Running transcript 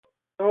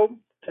So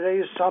today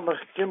is Samach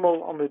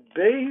Gimel Amid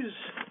Beis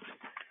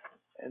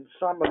and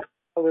Samach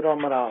Khalid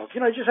Amid Aleph.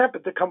 I just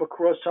happened to come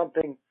across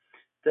something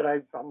that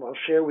I'll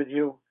share with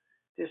you.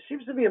 There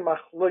seems to be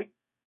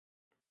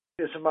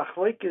there's a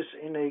machlokes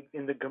in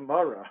the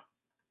Gemara.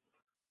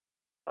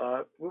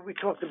 When we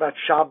talked about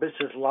Shabbos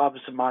as Lav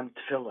Zaman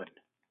Tefillin.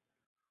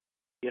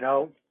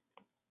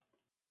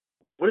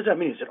 What does that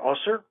mean? Is it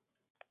Osir?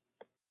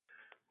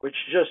 Which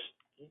just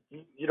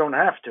you don't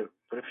have to,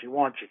 but if you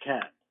want, you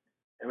can.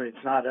 I mean,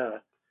 it's not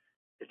an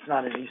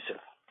Isser.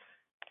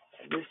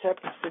 And this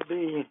happens to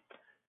be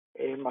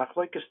a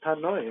machlokes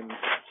Tanoim,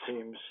 it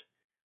seems,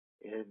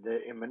 in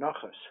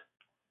Menachos.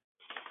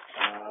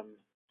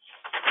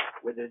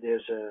 Whether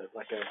there's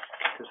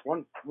because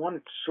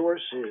one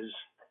source is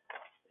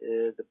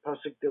the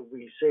pasuk that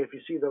we say. If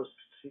you see those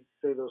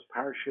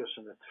parashas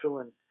in the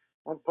Tefillin,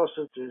 one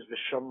pasuk is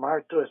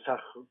v'shamarto es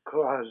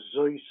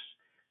hazois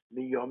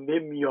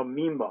miyomim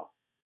yomima.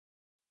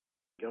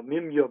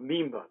 Yomim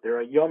yomima. There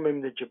are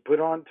yomim that you put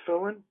on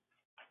Tefillin,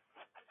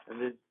 and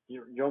the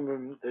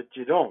yomim that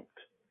you don't.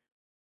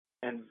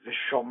 And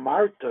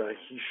v'shamarta,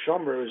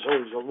 hishomer, is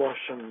always a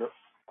loshon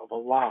of a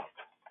lav.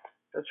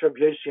 That's Rabbi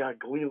Yossi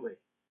HaGlili,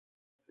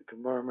 the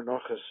Gemara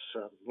Menachos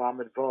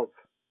Lamed Vav.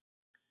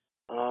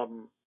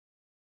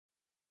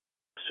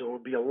 So it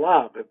would be a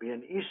lav, it would be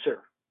an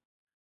iser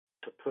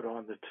to put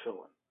on the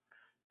tefillin.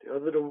 The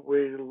other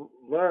way to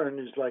learn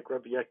is like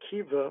Rabbi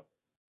Akiva,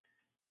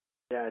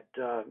 that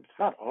it's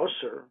not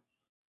osir,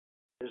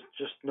 there's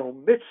just no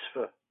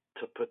mitzvah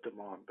to put them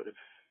on, but if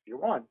you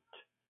want,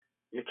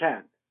 you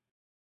can.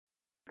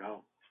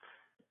 And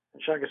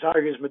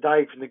Chazara is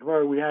medayik from the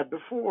Gemara we had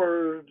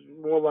before,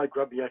 more like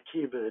Rabbi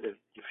Akiva, that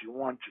if you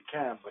want, you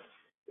can, but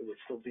it would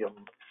still be a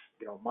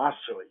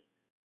masoi,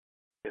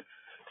 because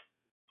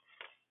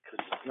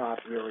it's not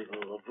really the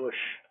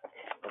lavush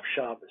of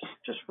Shabbos.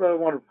 Just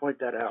want to point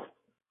that out.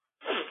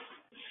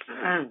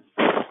 Fine.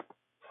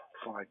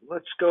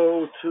 Let's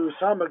go to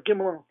Sama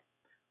Gimel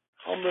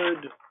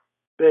Hamid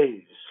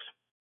Beis.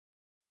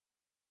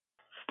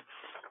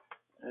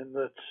 And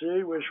let's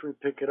see, where should we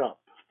pick it up?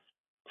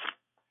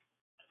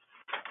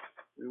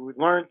 We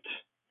learned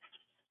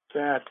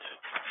that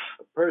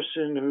a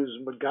person who's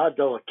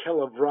Megadol a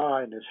Kelev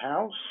Ra in his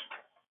house,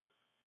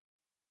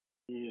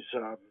 he's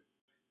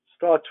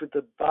starts with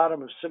the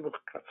bottom of Simach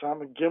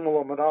Sama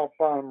Gimel Amid Al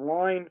bottom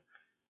line.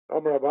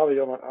 Omar Rabbi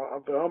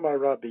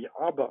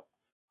Abba.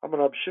 Omar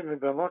Rabbi Shimon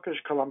ben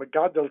Lakish Kol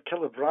Megadol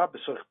Kelev Ra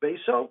b'soch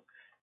Beiso.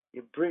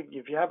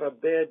 If you have a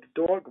bad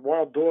dog,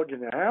 wild dog in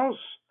the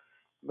house,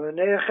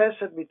 Menei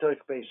Chesed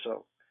mitoch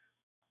Beiso.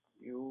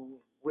 You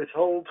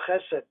withhold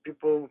chesed.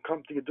 People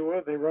come to your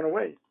door, they run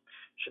away.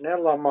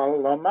 Shenel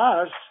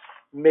lamas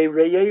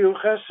meireyehu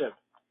chesed.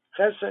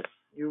 Chesed,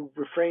 you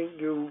refrain.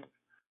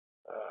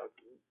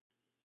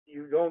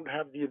 You don't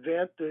have the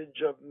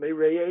advantage of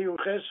meireyehu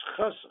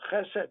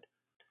chesed.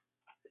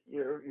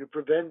 You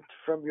prevent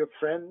from your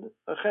friend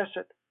a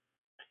chesed,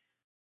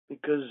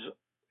 because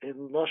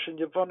in Lashon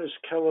Yavonis,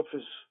 kelef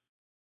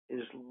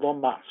is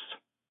lamas,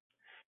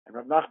 and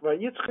Rav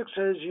Nachman Yitzchak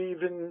says you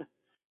even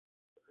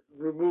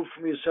remove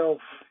from yourself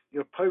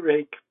your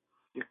pirek,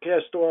 you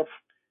cast off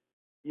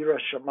Yira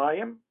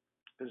Shamayim,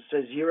 it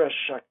says Yira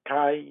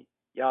Shakai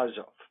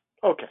Yazov.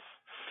 Okay.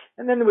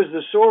 And then there was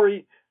the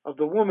story of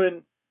the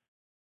woman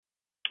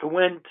who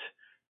went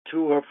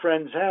to her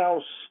friend's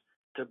house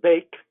to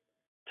bake,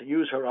 to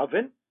use her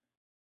oven,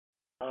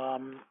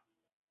 and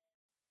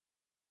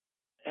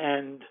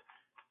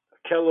a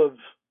Kelev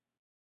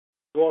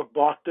dog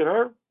barked at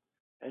her,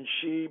 and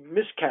she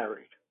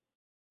miscarried.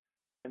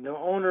 And the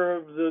owner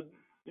of the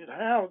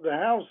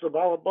house, the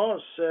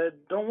balabas,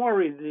 said, "Don't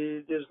worry,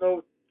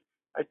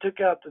 I took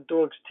out the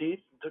dog's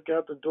teeth, took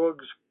out the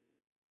dog's,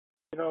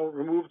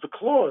 removed the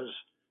claws.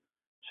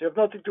 So you have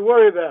nothing to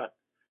worry about."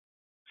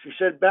 She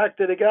said back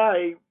to the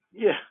guy,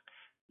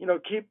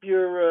 keep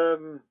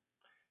your,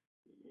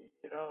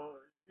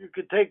 you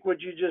could take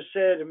what you just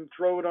said and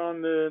throw it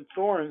on the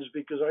thorns,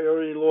 because I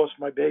already lost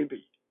my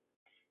baby.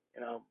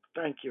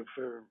 Thank you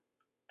for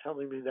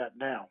telling me that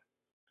now.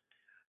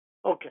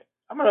 Okay,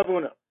 I'm going to have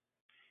una.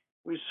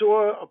 We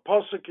saw a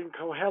pasuk in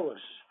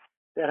Koheles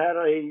that had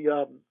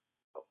a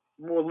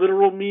more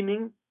literal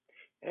meaning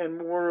and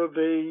more of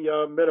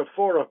a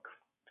metaphoric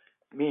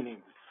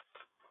meaning,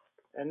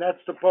 and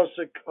that's the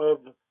pasuk of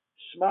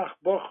Smach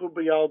Bochu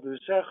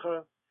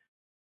B'Yaldusecha,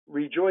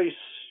 rejoice,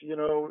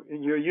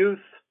 in your youth.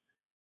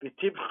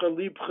 V'tibcha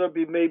libcha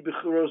b'mei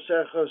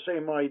b'churosecha,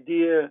 same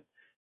idea.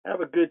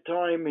 Have a good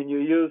time in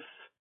your youth.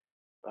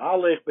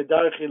 V'halech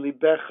b'darchi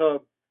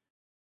libecha,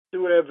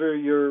 do whatever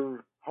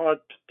your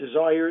heart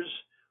desires,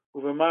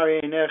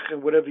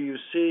 and whatever you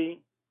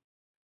see,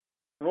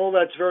 and all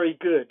that's very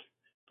good.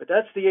 But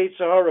that's the Yetzer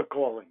Hara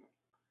calling.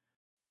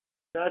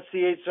 That's the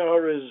Yetzer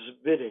Hara's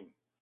bidding.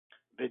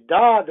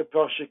 Vidah, the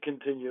Parsha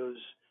continues,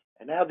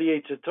 and now the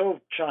Yetzer Tov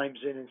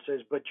chimes in and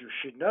says, but you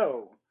should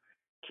know,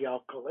 ki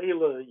al kol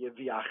ela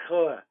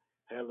yeviacha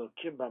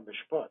elokim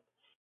b'mishpat.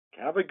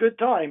 Have a good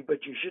time,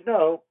 but you should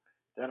know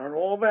that on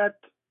all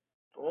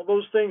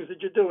those things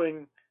that you're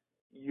doing,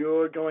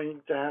 you're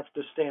going to have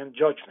to stand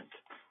judgment.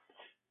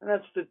 And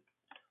that's the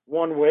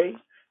one way.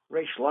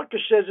 Reish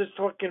Lakish says it's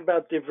talking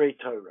about divrei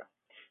Torah.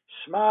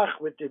 Smach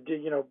with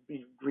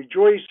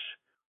rejoice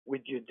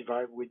with your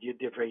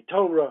divrei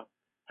Torah.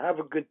 Have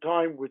a good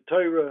time with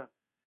Torah,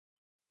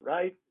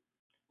 right?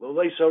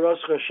 If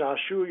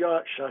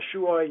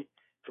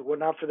it were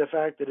not for the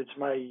fact that it's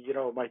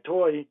my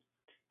toy,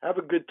 have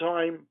a good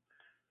time.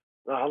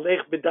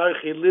 Halech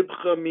b'darchei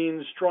libcha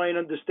means try and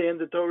understand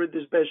the Torah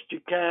as best you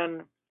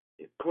can,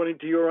 according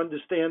to your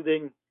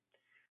understanding.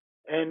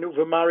 And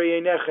uvamari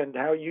einech,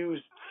 how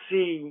you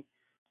see,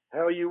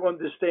 how you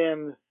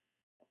understand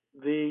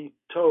the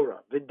Torah.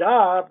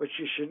 Vidah, but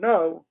you should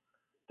know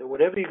that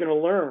whatever you're going to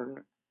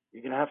learn,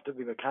 you're going to have to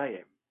be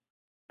mekayim,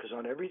 because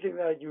on everything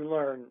that you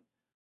learn,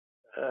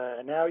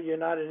 now you're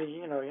not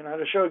you're not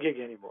a shogeg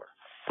anymore.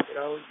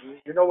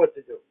 You know what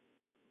to do.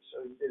 So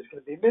there's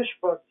going to be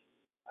mishpat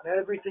on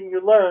everything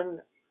you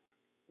learn.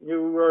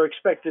 You are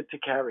expected to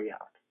carry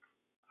out.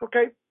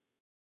 Okay,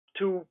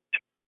 to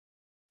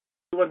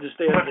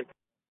understand it.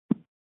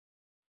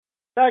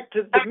 Back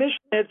to the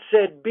Mishnah, it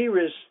said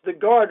biris, the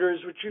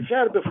garters, which you've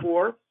had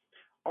before,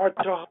 are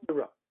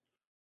tahara.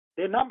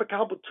 They're not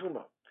makabel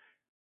tuma,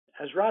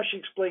 as Rashi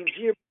explains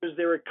here, because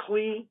they're a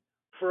kli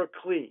for a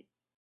kli.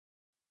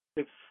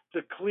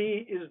 The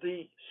kli is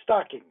the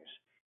stockings,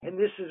 and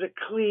this is a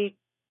kli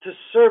to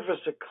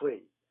service a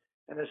kli,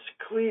 and a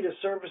kli to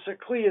service a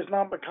kli is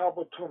not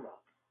makabel tuma.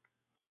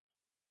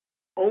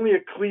 Only a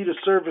kli to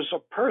service a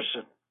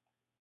person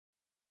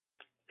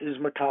is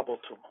makabel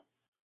tuma.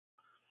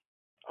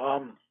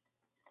 I'm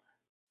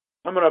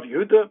an Rav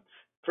Yehuda.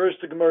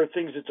 First, the Gemara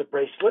thinks it's a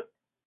bracelet.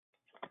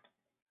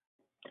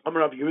 I'm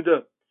an Rav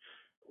Yehuda.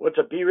 What's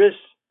a biris?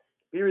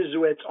 Biris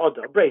zuetz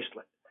oda, a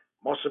bracelet.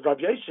 Most of Rav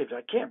Yosef,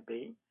 that can't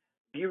be.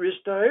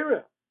 Biris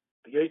ta'ira.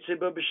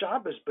 B'yotzeba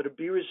b'Shabbos, but a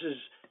biris is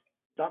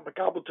not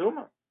makabel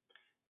tuma.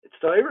 It's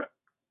ta'ira.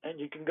 And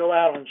you can go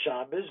out on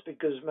Shabbos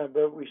because,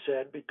 remember, we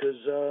said,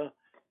 because the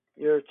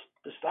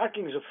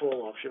stockings will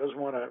fall off. She doesn't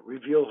want to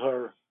reveal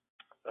her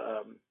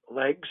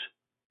legs.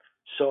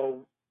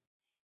 So,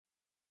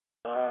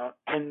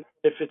 and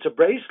if it's a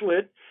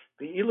bracelet,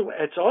 the ilu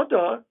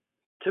etzoda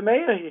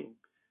tameahi,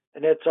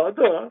 and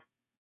etzoda,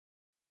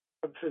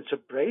 if it's a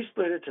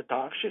bracelet, it's a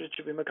tafshit, it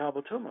should be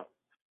makabel tuma.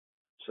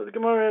 So the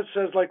Gemara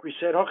says, like we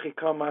said, hochi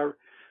kamar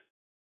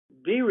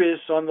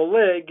biris on the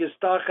leg is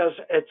tachas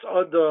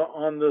etzoda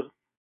on the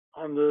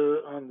arm.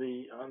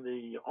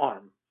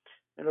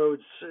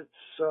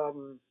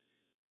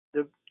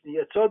 The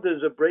etzoda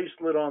is a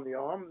bracelet on the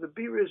arm. The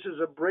biris is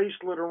a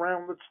bracelet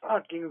around the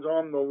stockings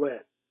on the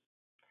leg.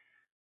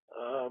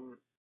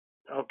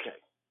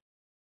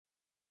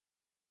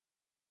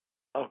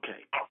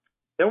 Okay.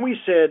 Then we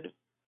said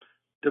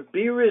the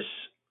biris,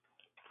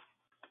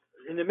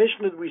 in the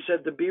Mishnah we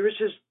said the biris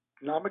is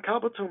not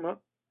makabel tuma.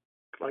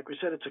 Like we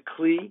said, it's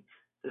a kli,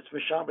 it's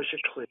mishabash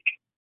a kli.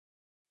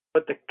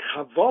 But the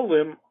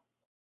kavolim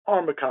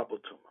are makabel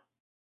tuma.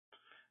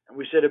 And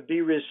we said a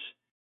biris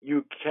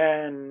you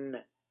can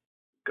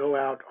go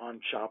out on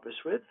Shabbos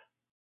with,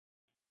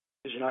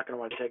 because you're not going to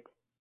want to take.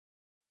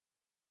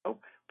 Oh,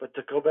 but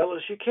the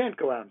kovelis you can't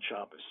go out on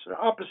Shabbos. The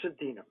opposite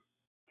dinam.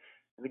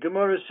 And the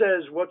Gemara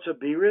says, what's a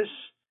biris?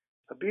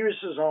 A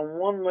biris is on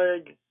one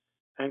leg,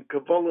 and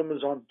kavolim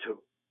is on two.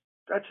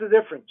 That's the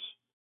difference.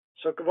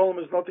 So kavolim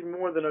is nothing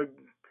more than a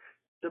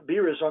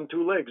biris on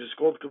two legs. It's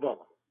called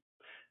kavolim.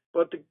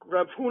 But the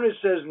Rav Huna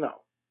says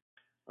no.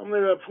 Only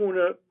Rav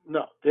Huna,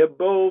 no. They're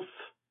both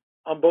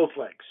on both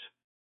legs.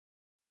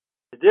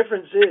 The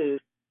difference is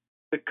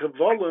the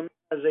kavolim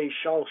has a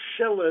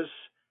shalshelis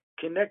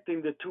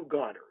connecting the two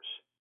garters.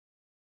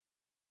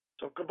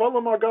 So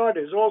kavolim are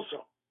garters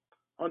also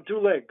on two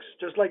legs,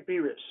 just like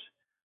biris.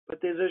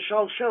 But there's a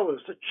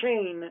shalshelis, a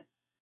chain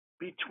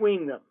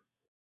between them.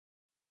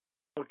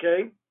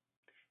 Okay?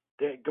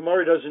 The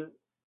Gemara doesn't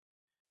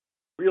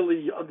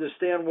really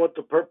understand what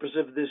the purpose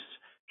of this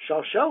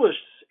shalshelis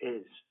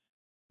is.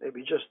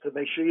 Maybe just to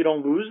make sure you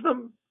don't lose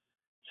them.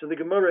 So the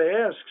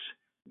Gemara asks,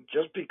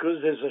 just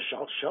because there's a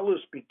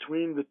shalshelis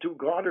between the two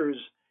garters,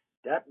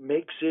 that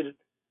makes it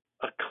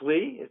a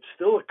kli? It's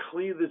still a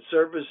kli that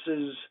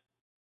services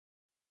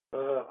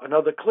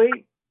another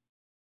kli?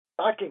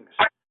 Stockings.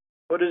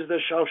 What does the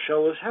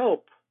shalshelis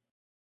help?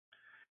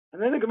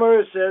 And then the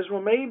Gemara says,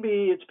 well,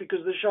 maybe it's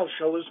because the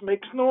shalshelis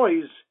makes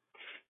noise.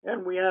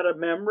 And we had a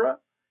memra,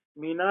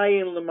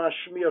 minayin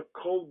lemashmiya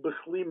kol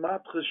b'chli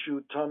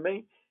matchashu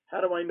tameh. How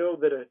do I know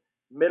that a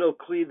metal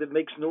kli that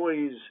makes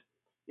noise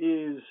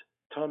is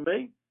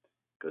tameh?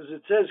 Because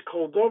it says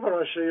kol dover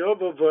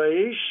hashayova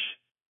v'aish,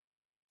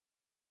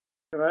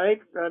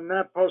 right? And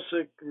that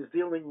pasuk is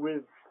dealing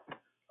with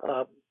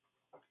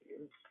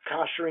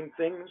koshering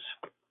things,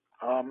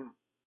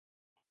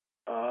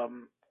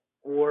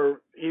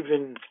 or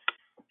even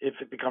if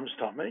it becomes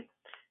tameh.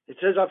 It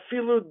says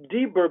afilu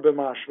dibur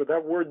b'mashma.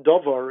 That word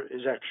dovar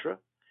is extra.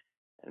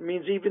 It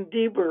means even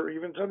dibur,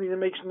 even something that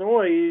makes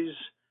noise,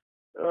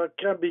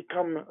 can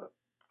become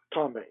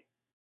tameh,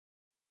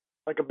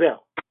 like a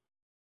bell.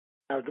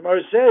 Now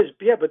Gemara says,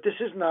 yeah, but this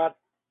is not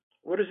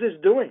What is this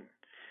doing?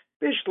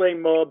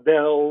 Bishlema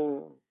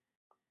Bell,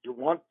 you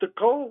want the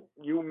coal?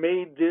 You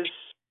made this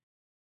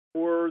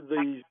for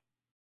the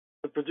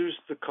to produce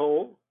the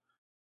coal,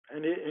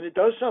 and it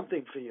does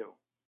something for you.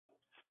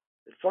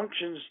 It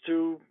functions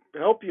to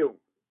help you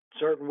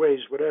certain ways,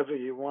 whatever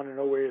you want to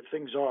know where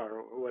things are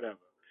or whatever.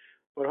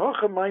 But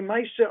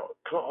myself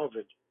of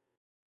it.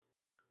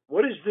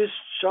 What is this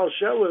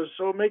shalshela?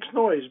 So it makes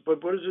noise,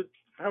 but what is it?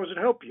 How does it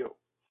help you?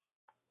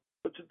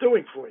 What's it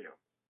doing for you?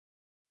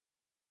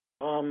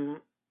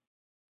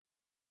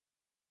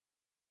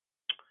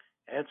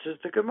 Answers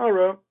the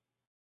Gemara.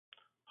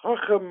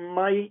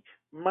 Ovid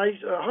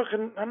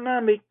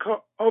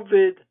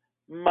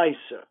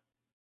Maisa.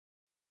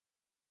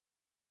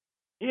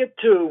 Here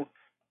too,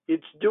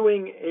 it's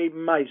doing a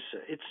Maisa.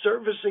 It's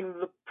servicing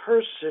the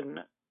person,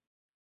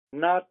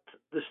 not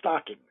the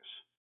stockings.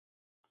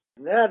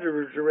 And that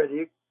is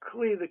already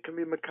clear that can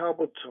be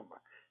Makabal Tuma.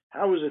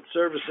 How is it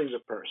servicing the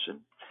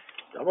person?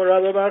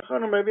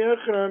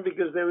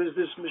 Because there is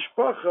this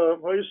Mishpacha,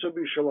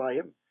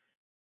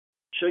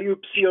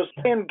 Shayupsios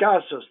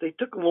Gasos. They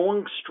took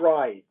long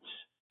strides,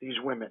 these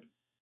women,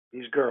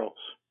 these girls.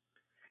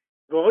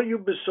 Because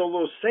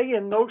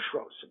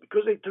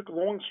they took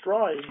long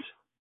strides,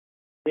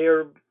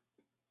 their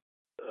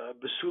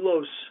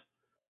basulos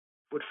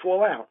would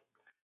fall out,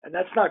 and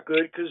that's not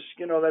good because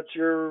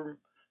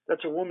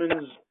that's a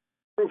woman's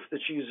proof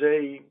that she's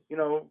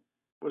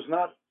was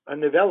not a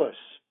nivelis,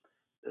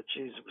 that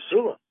she's a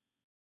basula.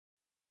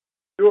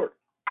 Sure.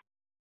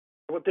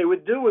 What they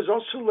would do is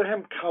also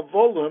lehem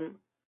kavolim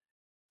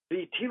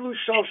v'tilu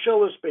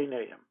shalshelos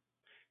beineim.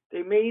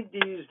 They made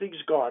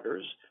these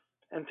garters,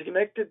 and to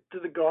connect it to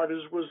the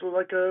garters was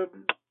like a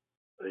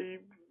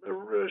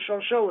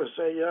shalshelos,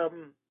 a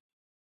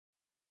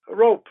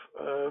rope,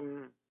 a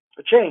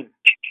chain.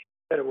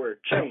 Better word,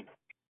 chain,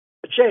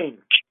 a chain,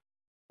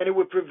 and it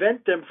would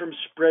prevent them from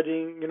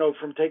spreading,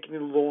 from taking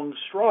long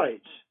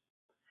strides,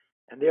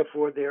 and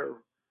therefore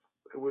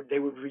they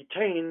would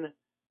retain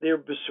their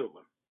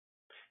basulim.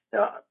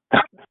 Now,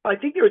 I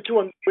think there are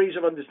two ways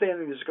of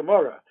understanding this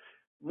Gemara.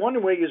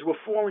 One way is we're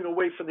falling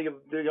away from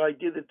the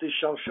idea that the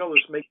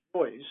shalshelos make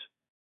noise,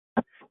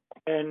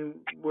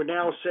 and we're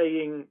now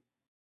saying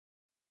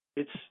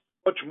it's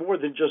much more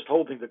than just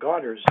holding the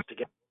garters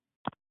together.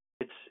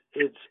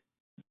 It's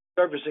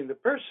servicing the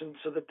person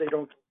so that they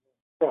don't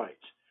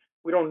strides.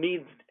 We don't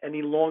need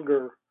any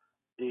longer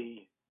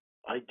the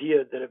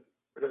idea that it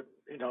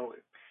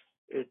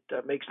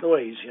makes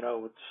noise.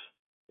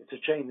 It's a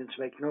chain that's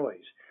making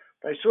noise.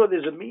 But I saw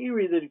there's a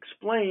Meiri that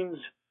explains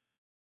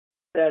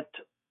that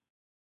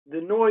the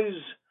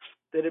noise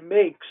that it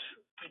makes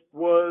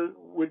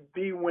would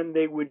be when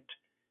they would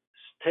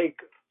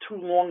take too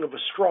long of a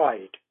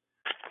stride,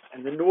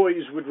 and the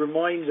noise would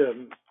remind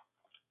them,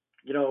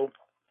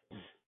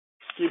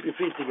 keep your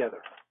feet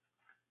together.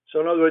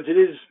 So in other words, it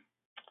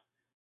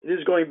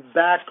is going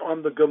back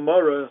on the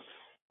Gemara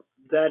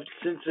that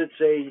since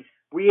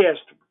we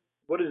asked,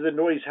 what does the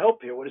noise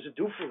help you? What does it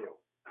do for you?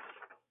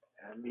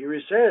 And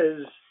Miri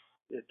says,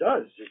 it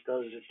does. It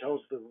does. It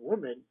tells the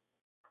woman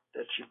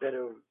that she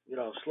better,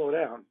 slow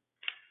down,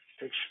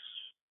 take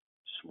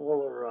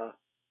smaller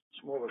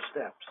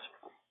steps.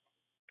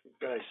 You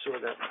guys saw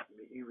that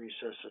Miri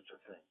says such a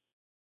thing.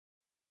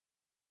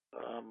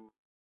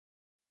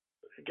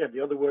 Again,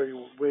 the other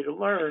way to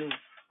learn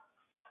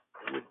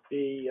would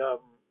be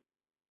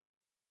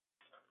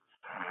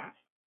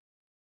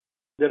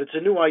that it's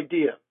a new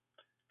idea,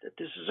 that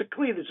this is a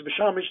kli, this is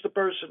mishamish the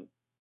person.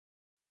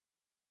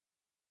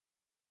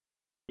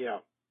 Yeah.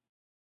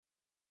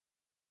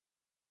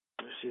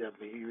 Let me see that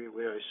Meiri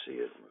where I see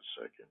it in a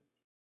second.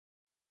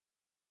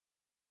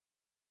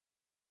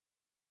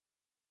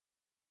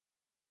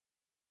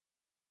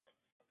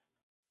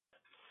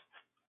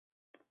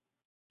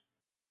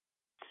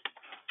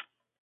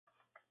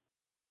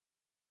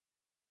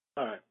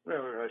 All right,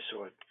 where I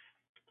saw it.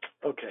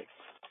 Okay.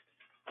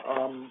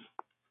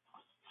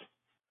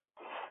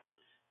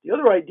 The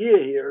other idea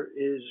here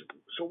is,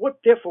 so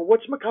what's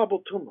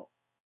Makabal Tumah?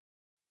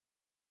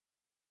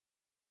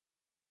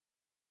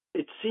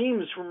 It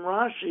seems from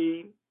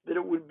Rashi that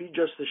it would be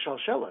just the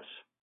Shalshelas.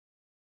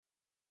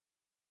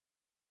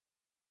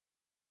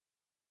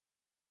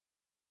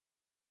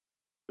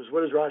 Because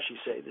what does Rashi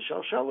say? The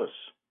Shalshelas.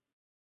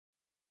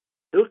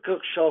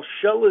 Hilkach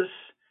Shalshelas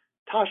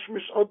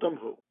Tashmish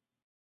Odamhu.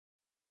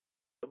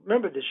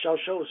 Remember, the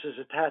Shalshelas is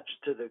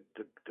attached to the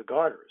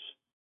garters.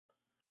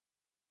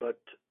 But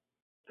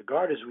the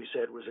garters, we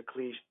said, was a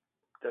kli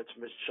that's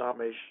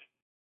mishamish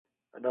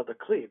another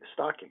kli, the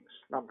stockings,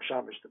 not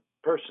mishamish the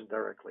person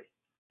directly.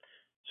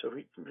 So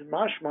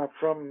mashma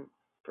from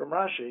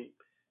Rashi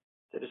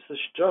that it's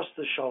just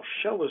the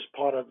shalshelas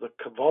part of the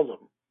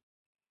kavalim.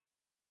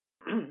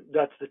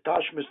 That's the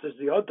tashmis, there's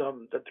the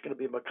adam that's going to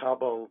be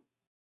makabel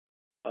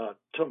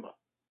tumah.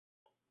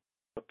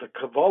 But the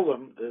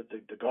kavalim,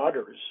 the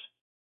garters,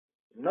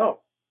 no,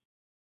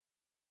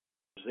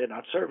 they're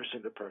not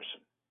servicing the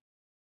person.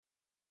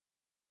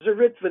 There's a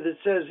ritva that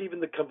says even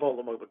the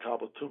kavalim are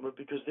makabel tumah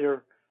because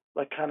they're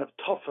like kind of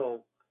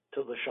tofel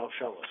to the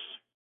shalshelis.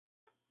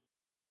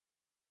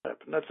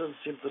 That doesn't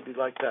seem to be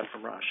like that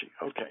from Rashi.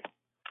 Okay.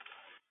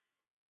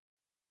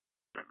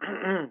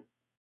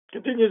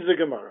 Continues the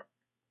Gemara.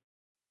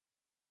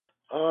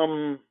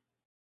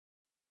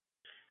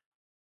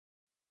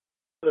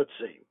 Let's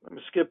see. Let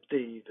me skip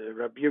the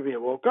Rabbi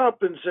woke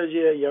up and said,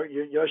 "Yeah,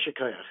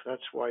 Yashikayach."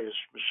 That's why it's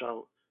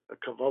Mishal a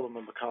Kavalim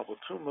and Makabel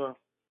Tuma,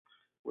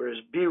 whereas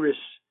Biris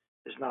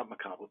is not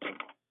Makabel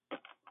Tuma.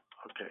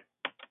 Okay.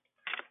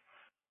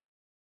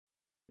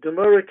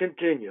 Gemara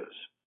continues.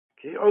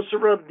 Okay, also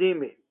Rab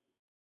Dimi.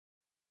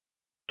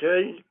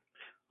 Okay,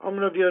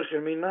 Amrav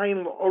Yechim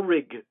Minayin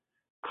Orig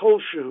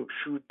Kolshu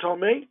Shu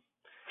Tome.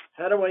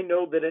 How do I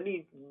know that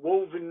any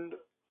woven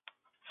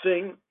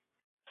thing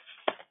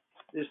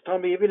is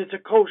Tome, even it's a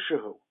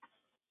Kolshu?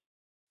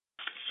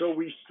 So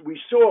we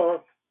saw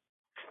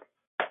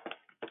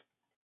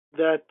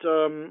that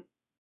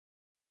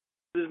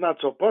this is not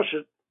so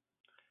poshut,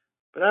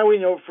 but now we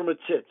know from a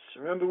tzitz.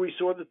 Remember, we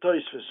saw the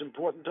Tosfos,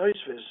 important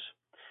Tosfos,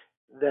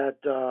 that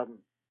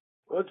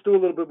let's do a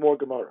little bit more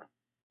Gemara,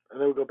 and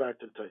then we'll go back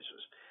to the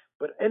Tosfos.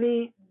 But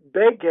any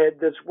beged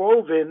that's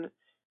woven,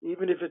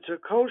 even if it's a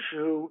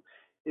kosher,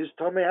 is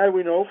tamei. How do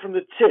we know? From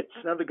the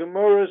tzitz. Now the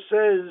Gemara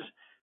says,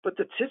 but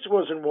the tzitz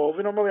wasn't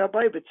woven. I'm going to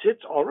buy the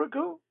tzitz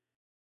oragu,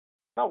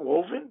 not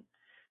woven.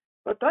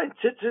 But the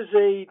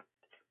tzitz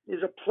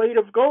is a plate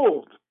of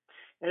gold,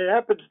 and it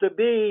happens to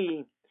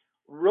be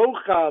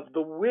rochav.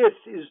 The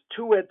width is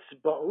 2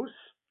 etzbaos,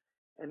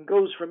 and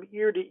goes from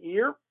ear to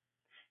ear,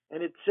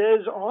 and it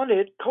says on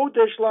it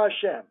Kodesh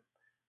LaHashem.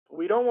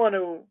 We don't want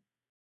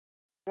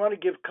to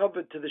give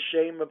cover to the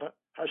shame of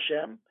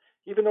Hashem,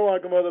 even though our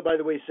Gemara, by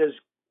the way, says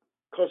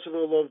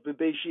Kosovo of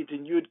Bebeshit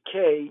in Yud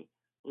K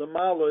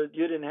Lamala,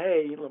 Yud and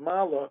Hey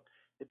Lamala.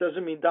 It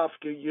doesn't mean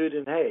Dafka Yud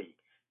and Hey.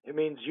 It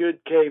means Yud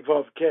K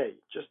Vav K.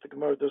 Just the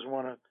Gemara doesn't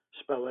want to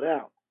spell it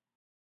out.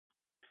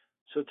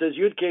 So it says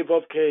Yud K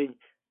Vav K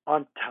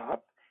on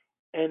top,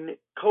 and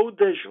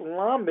Kodesh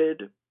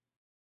Lamed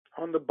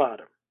on the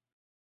bottom.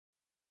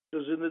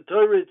 Because in the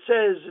Torah it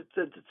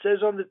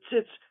says on the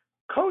tzitz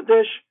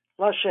Kodesh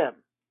LaHashem.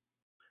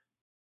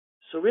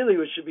 So really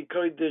it should be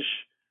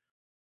Kodesh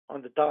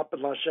on the top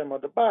and LaHashem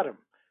on the bottom.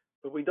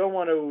 But we don't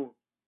want to,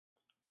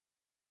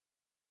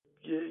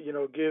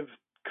 give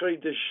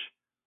Kodesh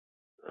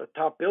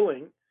top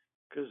billing,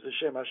 because the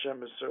Shem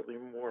Hashem is certainly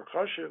more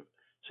chashuv.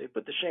 So you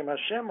put the Shem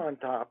Hashem on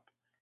top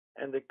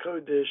and the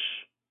Kodesh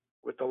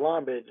with the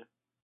Lamed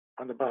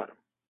on the bottom.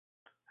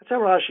 That's how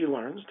Rashi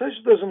learns.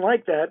 Tosfos doesn't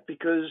like that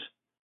because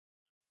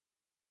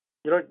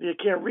you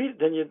can't read it.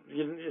 Then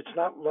it's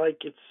not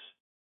like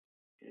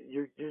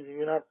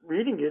you're not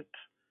reading it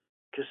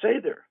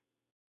Keseder.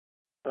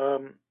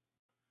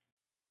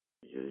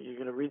 You're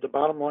going to read the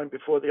bottom line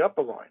before the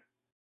upper line.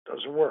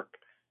 Doesn't work.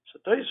 So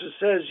Tosfos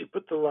says you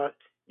put the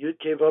Yud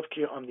Kei Vav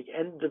Kei on the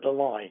end of the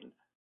line,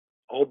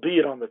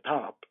 albeit on the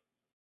top,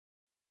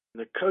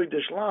 and the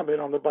Kodesh Lamed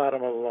on the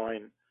bottom of the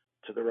line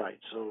to the right.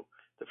 So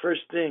the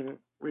first thing,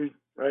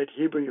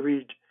 Hebrew you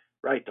read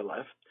right to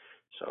left.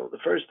 So the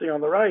first thing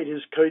on the right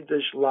is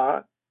Kodesh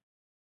La,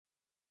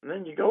 and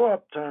then you go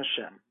up to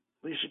Hashem.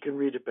 At least you can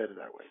read it better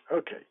that way.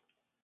 Okay.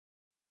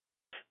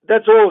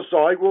 That's all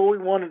aside. What we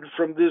wanted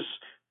from this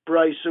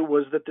brisa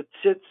was that the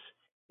tzitz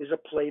is a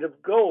plate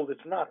of gold.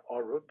 It's not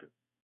orug.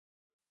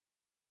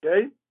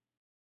 Okay?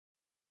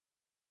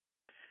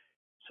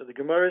 So the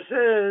Gemara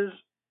says,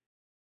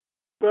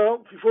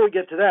 well, before we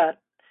get to that,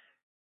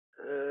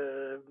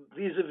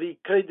 vis-a-vis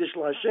Kodesh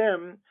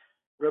LaHashem,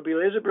 Rabbi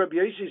Eliezer Rabbi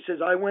Yossi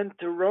says, I went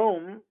to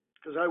Rome,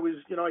 because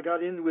I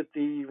got in with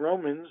the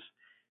Romans,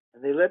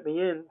 and they let me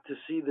in to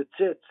see the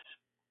tzitz.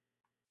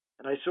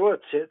 And I saw a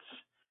tzitz,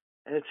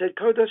 and it said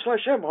Kodesh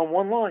LaHashem on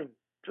one line,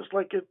 just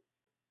like it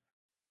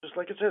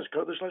says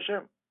Kodesh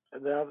LaHashem,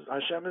 and now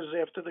Hashem is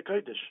after the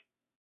Kodesh.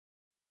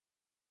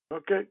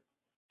 Okay,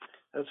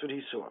 that's what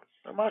he saw.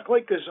 I'm not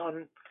like this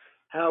on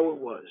how it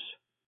was.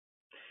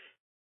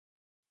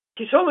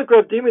 Kisolik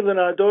Rav Dimi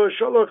Lenado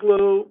Sholach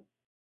Lo.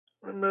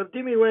 When Rav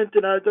Dimi went to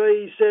Nado,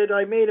 he said,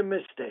 I made a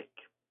mistake.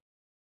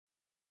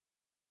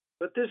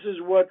 But this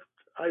is what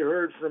I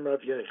heard from Rav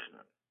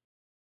Yochanan.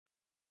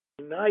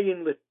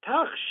 Nayin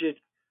L'tachshit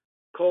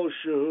Kol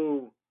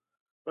Shehu.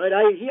 Right,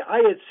 I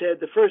had said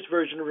the first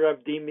version of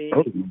Rav Dimi,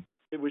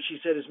 which he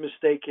said is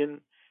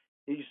mistaken.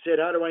 He said,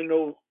 how do I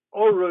know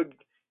Orug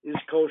is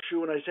Kol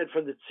Shehu? And I said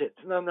from the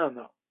tzitz. No.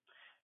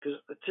 Because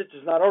the tzitz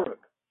is not Orug.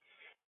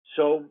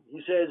 So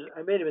he says,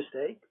 I made a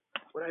mistake.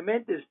 What I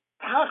meant is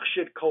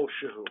Tachshit Kol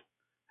Shehu.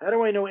 How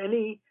do I know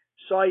any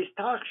size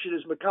Tachshit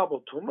is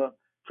Makabel Tuma?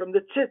 From the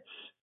tzitz.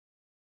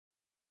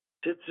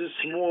 Tzitz is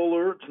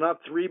smaller. It's not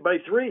 3 by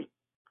 3.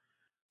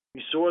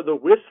 We saw the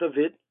width of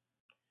it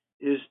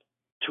is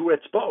 2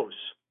 etzbaos.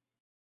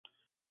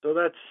 So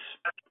that's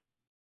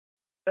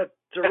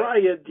a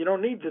raya. You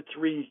don't need the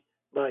 3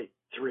 by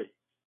 3.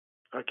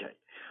 Okay.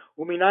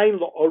 Uminayin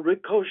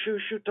la'orik kol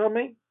shu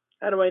tamei.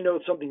 How do I know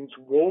something's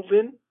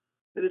woven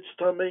that it's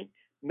tamei?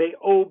 May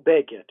o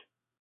beged.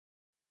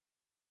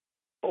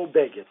 O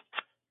beged.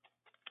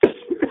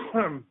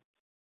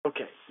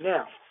 Okay.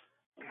 Now,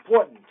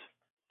 Important.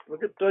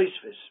 Look at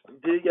Tosfos. We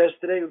did it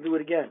yesterday. We'll do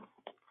it again.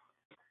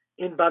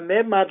 In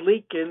Bameh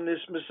Madlik, in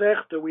this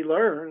Masechta, we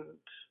learned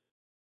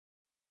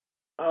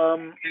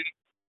um,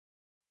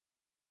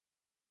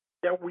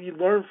 that we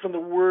learned from the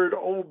word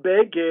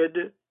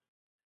obeged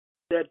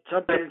that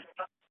something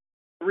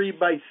 3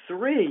 by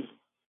 3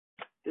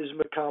 is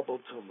makabel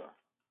tuma,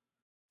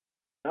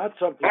 not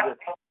something that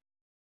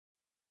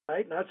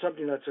right, not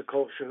something that's a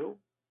kol shu.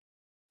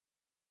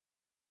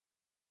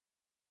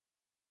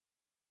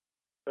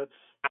 That's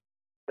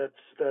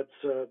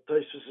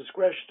Tosfos'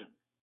 question.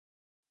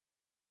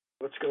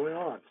 What's going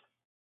on?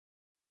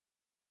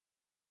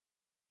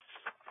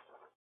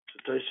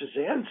 So Tosfos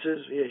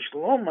answers, "V'yesh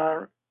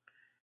lomar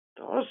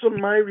also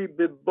myri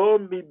bebo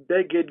mi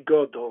beged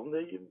godol."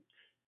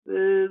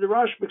 The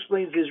Rashba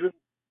explains there's really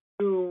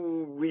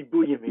two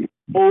ribuyim,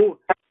 O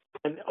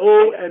and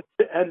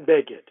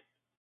beged.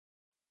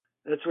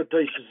 That's what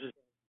Tosfos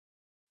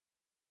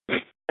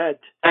is at.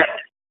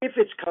 If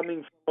it's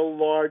coming from a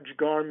large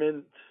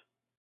garment,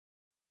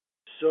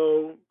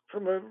 so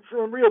from a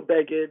real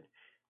beged,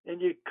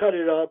 and you cut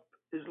it up,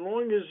 as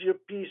long as your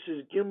piece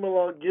is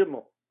gimel al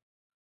gimel,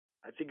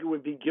 I think it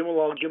would be gimel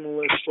al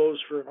gimel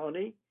exposed for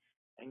honey,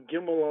 and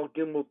gimel al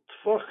gimel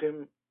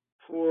tfachim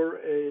for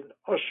an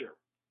usher.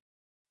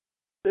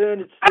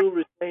 Then it still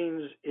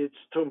retains its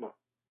tumah.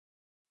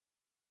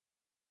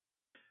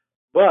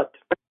 But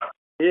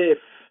if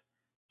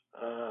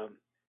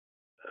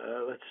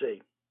let's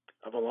see,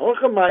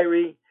 avalocha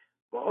mayri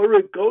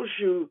va'orek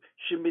goshu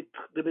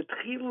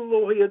shemitchilu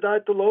lo hayadai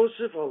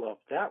losif alav.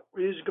 That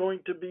is going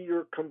to be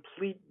your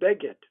complete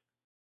beged.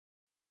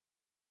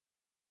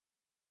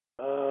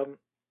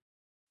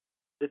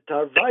 The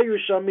tarvayu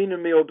shaminu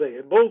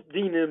me'obeged. Both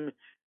dinim,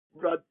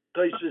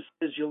 Tosfos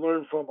says you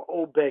learn from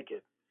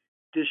obeged.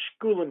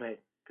 Dishkulim,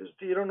 because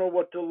you don't know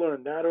what to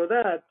learn, that or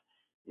that.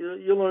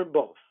 You learn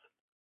both.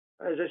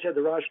 As I said,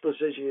 the Rashba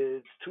says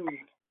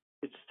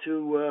it's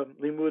two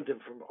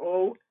limudim from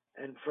O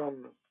and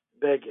from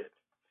Beged.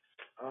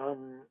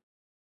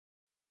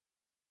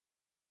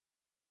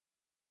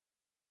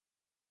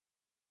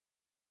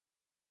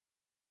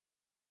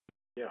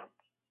 Yeah.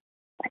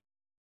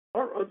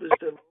 Or others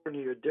that learn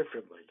here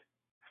differently.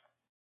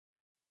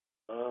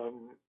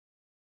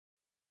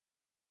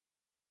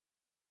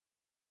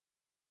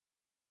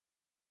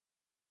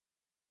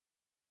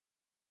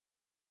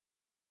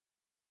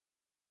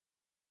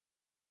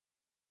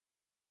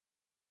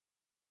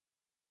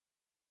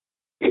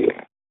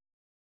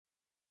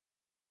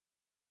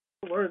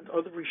 Learn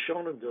other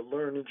Rishonim to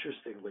learn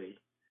interestingly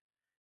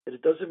that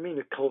it doesn't mean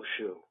a kol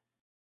shu,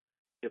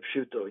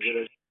 yepshuto,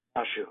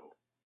 ashu.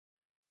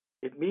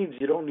 It means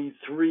you don't need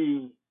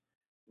 3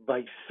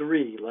 by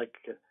 3, like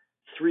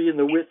 3 in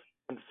the width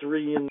and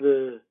 3 in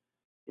the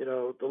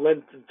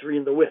length and 3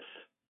 in the width.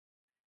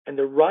 And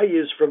the rai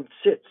is from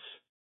tzitz,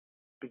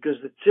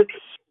 because the tzitz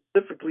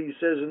specifically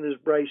says in this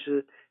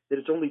brisa that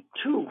it's only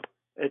 2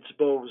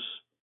 etzbos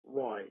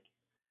wide,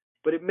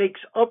 but it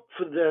makes up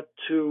for that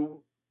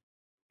 2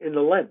 in the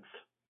length.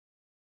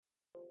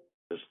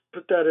 Just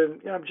put that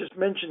in. I'm just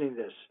mentioning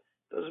this.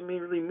 Doesn't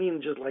really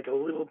mean just like a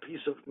little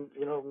piece of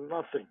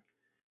nothing.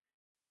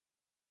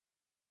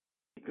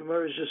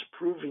 Gemara is just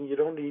proving you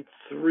don't need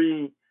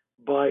 3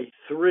 by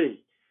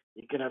 3.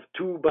 You can have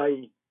 2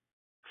 by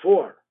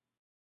 4.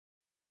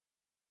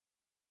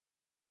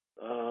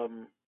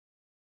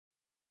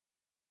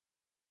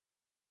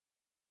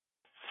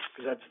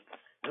 Because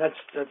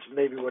that's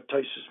maybe what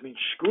Tosfos means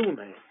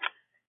shkulme.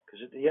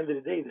 Because at the end of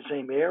the day, the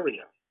same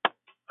area.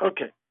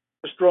 Okay,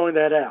 just throwing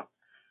that out.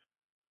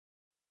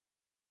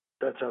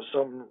 That's how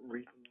some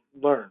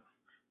learn.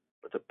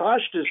 But the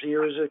pashtus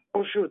here is a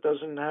kosher. It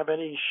doesn't have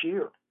any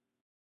shear.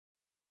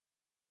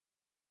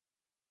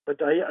 But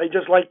I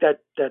just like that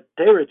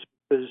teretz,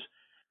 because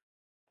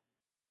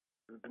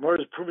the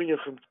Gemara is proving it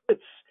from tzitz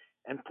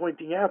and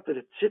pointing out that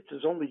a tzitz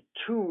is only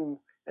 2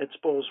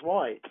 etzbos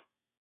wide,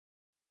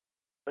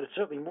 but it's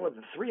certainly more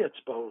than 3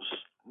 etzbos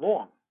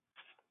long.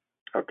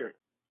 Okay.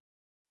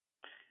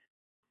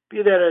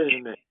 Be that as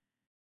it may,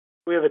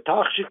 we have a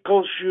tachshit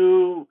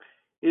koshu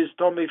is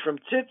tome from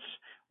tzitz.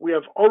 We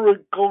have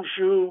oreg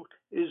koshu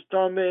is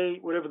tome,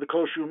 whatever the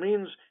koshu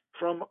means,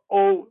 from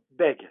o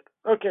beged.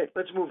 Okay,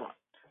 let's move on.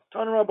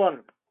 Tana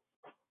Rabbanim.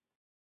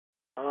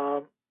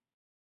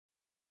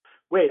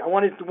 Wait, I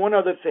wanted to do one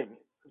other thing.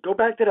 Go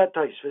back to that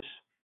Tosfos.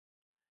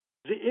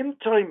 The im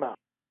toima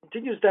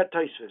continues that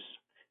Tosfos.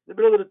 The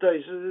middle of the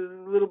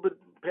Tosfos, a little bit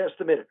past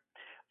the minute.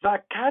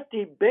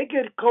 Vakati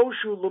beged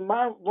koshu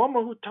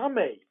lomahu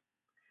tame.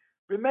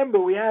 Remember,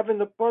 we have in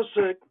the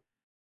pasuk,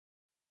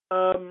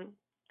 in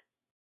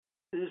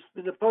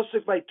the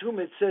pasuk by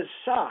Tumah, it says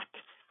sak,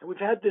 and we've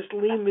had this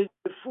limit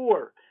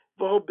before.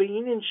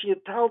 V'hobeinin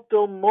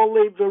shiatalto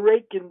mole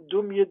v'reikin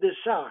dumya de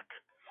sak.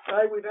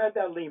 Right, we've had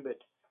that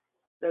limit.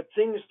 That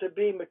things to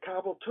be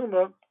makabel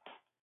tuma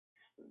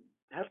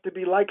have to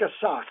be like a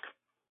sock.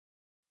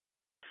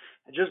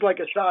 And just like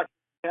a sock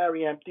can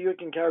carry empty, it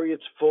can carry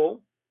its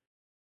full.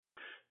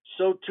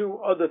 So too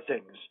other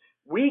things.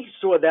 We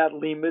saw that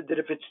limit that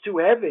if it's too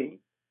heavy,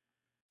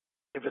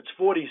 If it's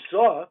 40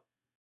 saw,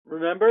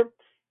 remember,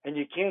 and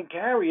you can't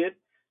carry it,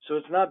 so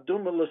it's not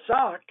duma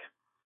lasak,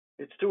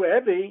 it's too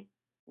heavy,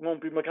 it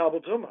won't be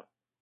makabel tuma.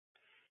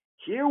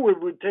 Here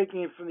we're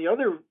taking it from the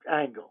other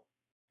angle.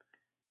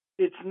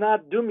 It's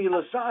not dumi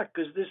lasak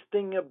because this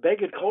thing a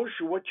beged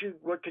kosher. What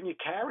can you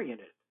carry in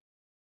it?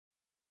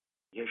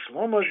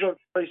 Yeshloma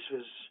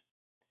zoktoisves.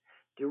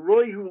 The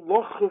roihu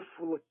lochuf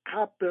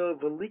lekapel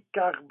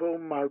velikach bo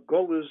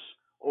margolus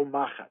o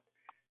machat.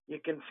 You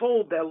can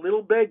fold that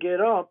little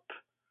beged up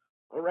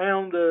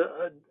around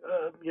a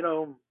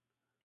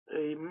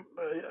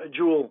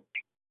jewel,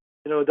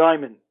 a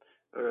diamond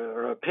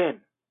or a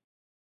pin.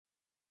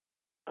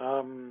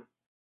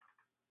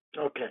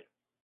 Okay,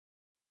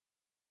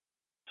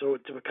 so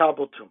it's a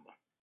makabel tuma.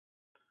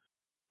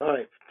 All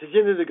right, to get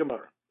into the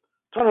Gemara.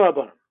 Tanu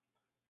Rabbanim,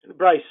 the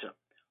Brisa.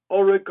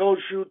 Orig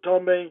koshu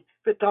tome,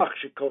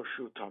 v'tachshit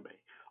koshu tome.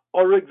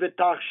 Orig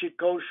v'tachshit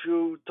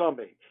koshu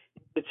tome.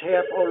 It's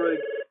half orig,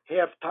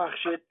 half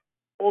tachshit.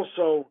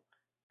 Also,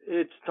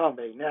 it's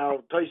tome.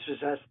 Now,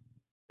 Tosfos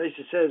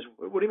says,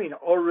 what do you mean,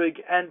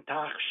 orig and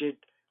tachshit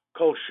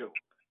koshu?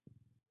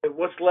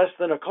 What's less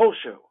than a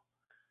koshu?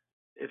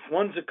 If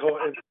one's a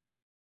koshu,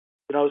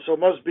 so it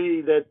must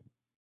be that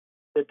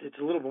it's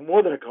a little bit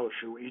more than a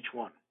koshu, each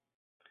one.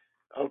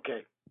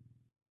 Okay.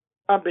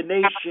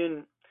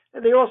 Combination,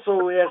 and they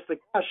also ask the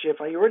kasha, if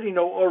I already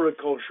know orig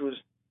koshu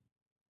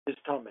is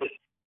tame,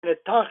 and a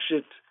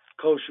tachshit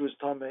koshu is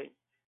tame,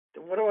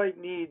 then what do I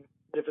need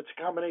if it's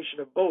a combination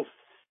of both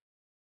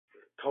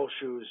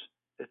koshus?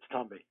 It's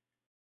tame.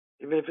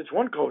 Even if it's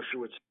one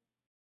koshu, it's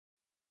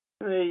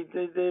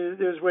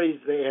there's ways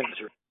they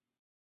answer.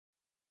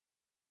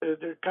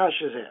 The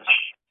kasha's asked.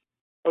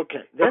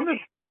 Okay,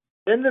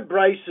 then the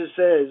Brisa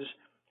says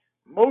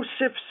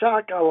Mosif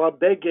sak ala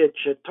beged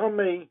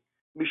shetome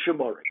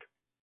mishamorik.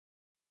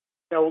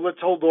 Now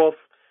let's hold off.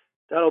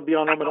 That'll be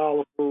on Amud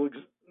Aleph. We'll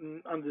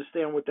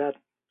understand what that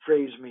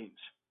phrase means.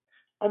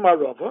 Omar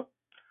Rava,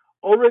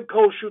 Orig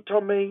koshu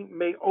tome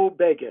me o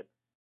beged.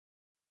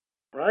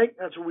 Right?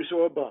 That's what we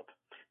saw above.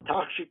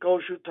 Tachshi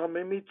koshu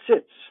tome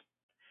mitzitz.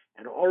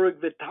 And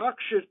Orig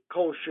v'tachshit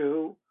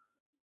koshu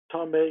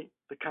tome,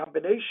 the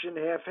combination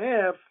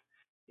half-half,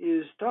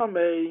 is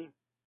tome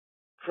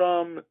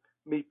from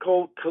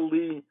mikol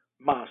kli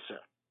masa.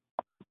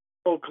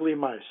 Kol kli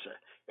masa.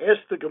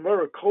 Ask the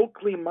Gemara, kol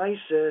kli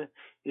masa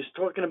is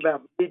talking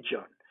about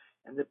midyan.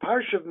 And the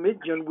parsha of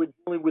midyan we're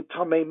dealing with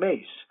tame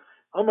mace.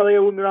 And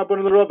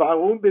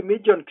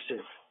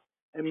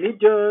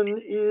midyan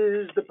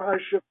is the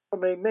parsha of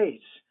tame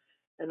mace.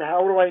 And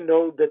how do I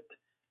know that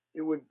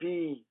it would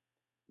be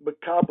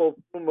makabel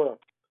tuma,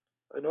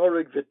 an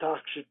orig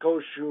v'tachshit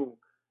koshu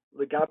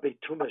legabe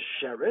tuma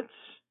sheretz?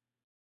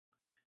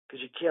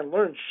 Because you can't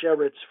learn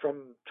sheretz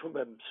from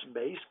tumas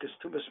mace, because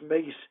tumas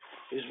mace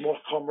is more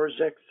chomer,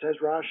 says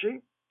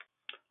Rashi.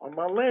 On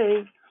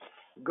Malay,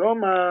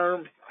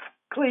 Gomar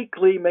kli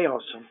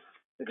meosam.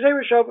 It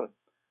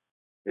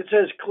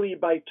says kli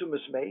by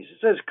tumas mace. It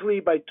says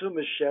kli by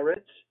tumas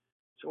sheretz.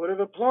 So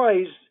whatever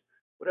applies,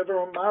 whatever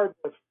I'm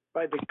marba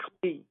by the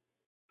kli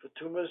for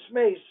tumas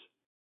mace,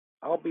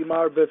 I'll be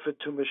marba for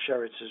tumas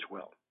sheretz as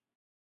well.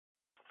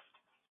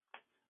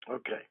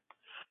 Okay.